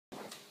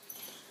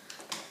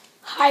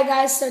Hi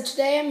guys, so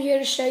today I'm here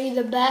to show you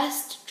the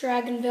best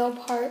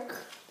Dragonvale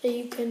park that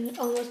you can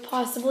almost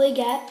possibly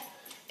get.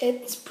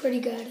 It's pretty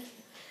good.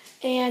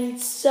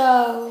 And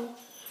so,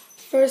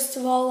 first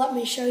of all, let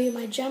me show you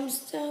my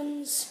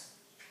gemstones.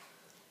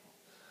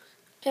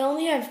 I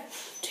only have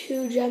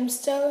 2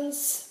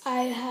 gemstones.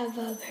 I have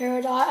a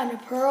peridot and a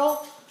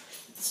pearl.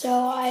 So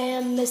I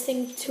am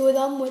missing 2 of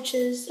them, which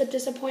is a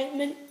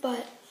disappointment,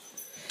 but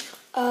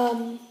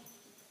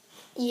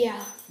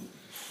yeah.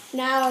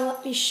 Now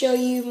let me show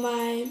you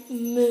my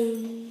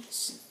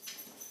moons.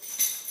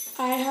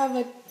 I have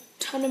a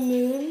ton of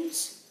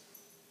moons.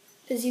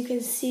 As you can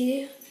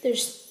see,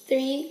 there's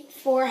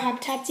 4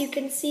 habitats you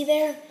can see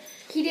there.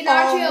 He did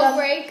not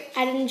jailbreak.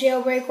 I didn't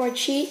jailbreak or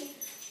cheat.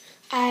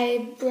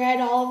 I bred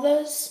all of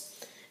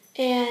those.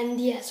 And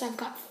yes, I've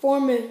got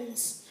 4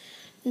 moons.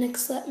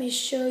 Next, let me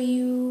show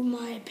you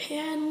my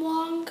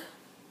panlong.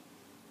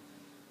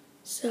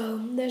 So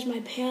there's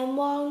my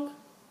panlong.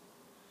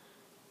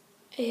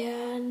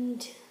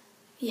 And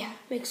yeah,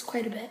 makes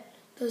quite a bit.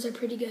 Those are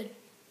pretty good.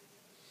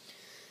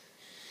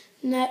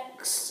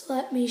 Next,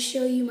 let me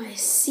show you my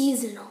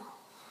seasonal.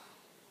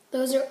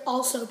 Those are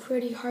also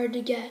pretty hard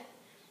to get.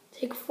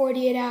 Take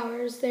 48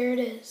 hours. There it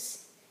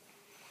is.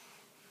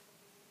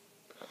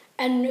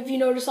 And if you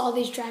notice, all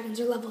these dragons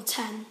are level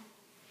 10.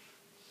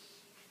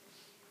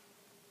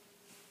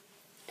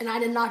 And I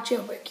did not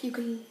jailbreak. You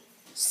can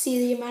see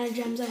the amount of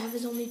gems I have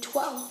is only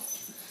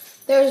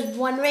 12. There's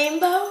 1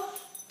 rainbow.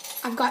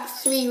 I've got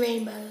 3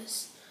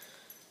 rainbows.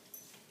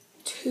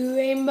 2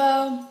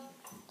 rainbow.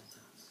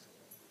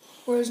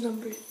 Where's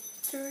number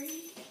 3?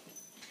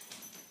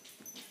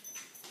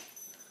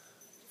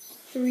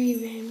 3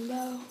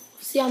 rainbow.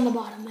 See on the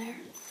bottom there.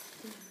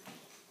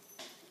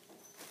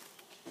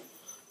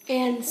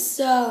 And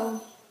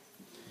so,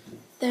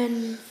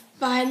 then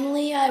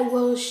finally I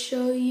will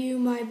show you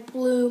my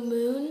blue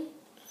moon.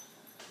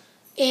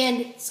 And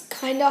it's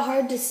kind of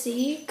hard to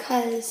see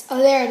because, oh,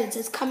 there it is.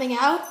 It's coming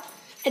out.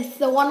 It's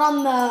the one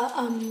on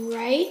the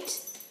right.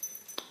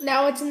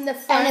 Now it's in the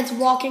front. And it's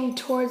walking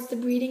towards the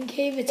breeding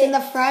cave. It's in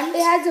the front.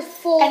 It has a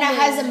full moon. And it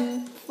has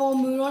a full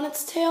moon on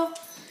its tail.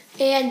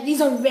 And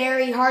these are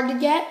very hard to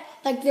get.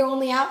 Like, they're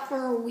only out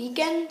for a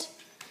weekend,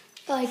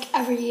 like,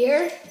 every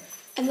year.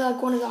 And they're,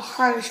 like, one of the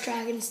hardest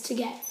dragons to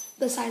get,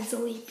 besides the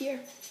leap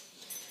year.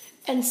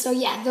 And so,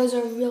 yeah, those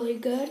are really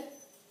good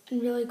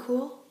and really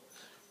cool.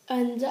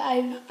 And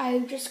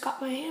I just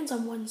got my hands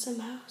on one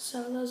somehow.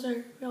 So those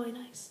are really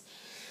nice.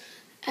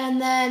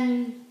 And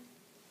then,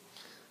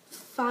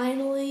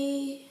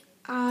 finally,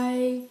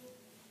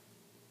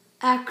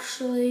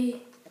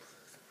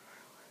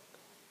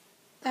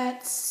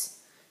 that's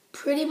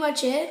pretty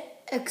much it,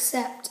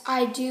 except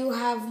I do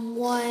have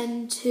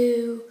 1,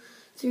 2,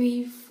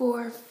 3,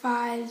 4,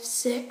 5,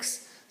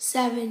 6,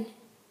 7,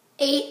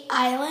 8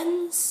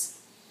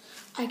 islands.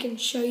 I can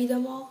show you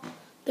them all.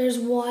 There's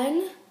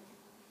 1,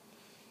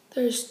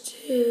 there's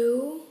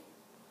 2,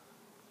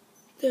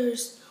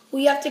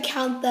 we have to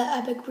count the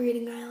epic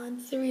breeding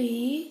island.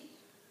 3.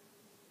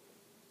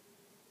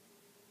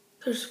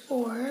 There's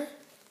 4.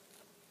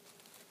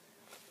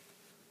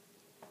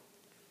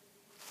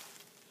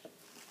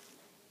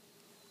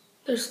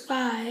 There's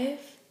 5.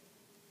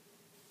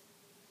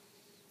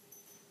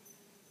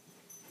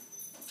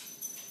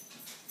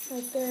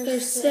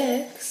 There's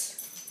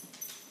 6.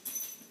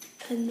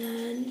 And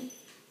then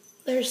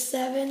there's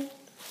 7.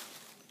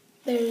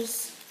 There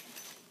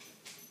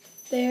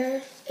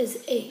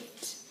is 8.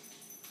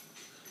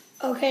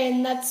 Okay,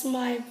 and that's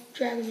my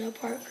Dragonvale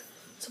park.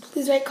 So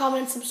please rate,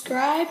 comment, and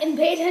subscribe. And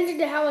pay attention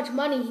to how much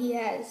money he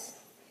has.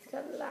 He's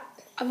got a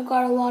lot. I've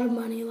got a lot of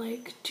money,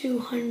 like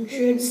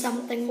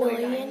 200-something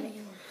million.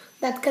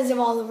 That's because of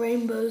all the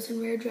rainbows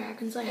and rare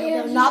dragons I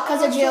have, though, not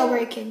because of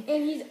jailbreaking.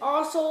 And he's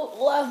also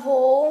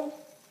level...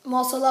 I'm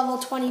also level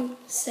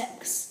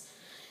 26.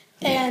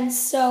 And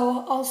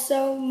so,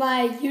 also,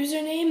 my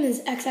username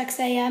is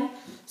XXAM.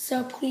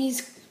 So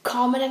please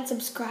comment and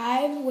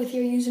subscribe with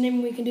your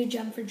username. We can do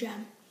gem for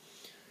gem.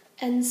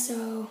 And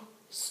so,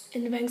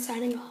 Indie Bank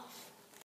signing off.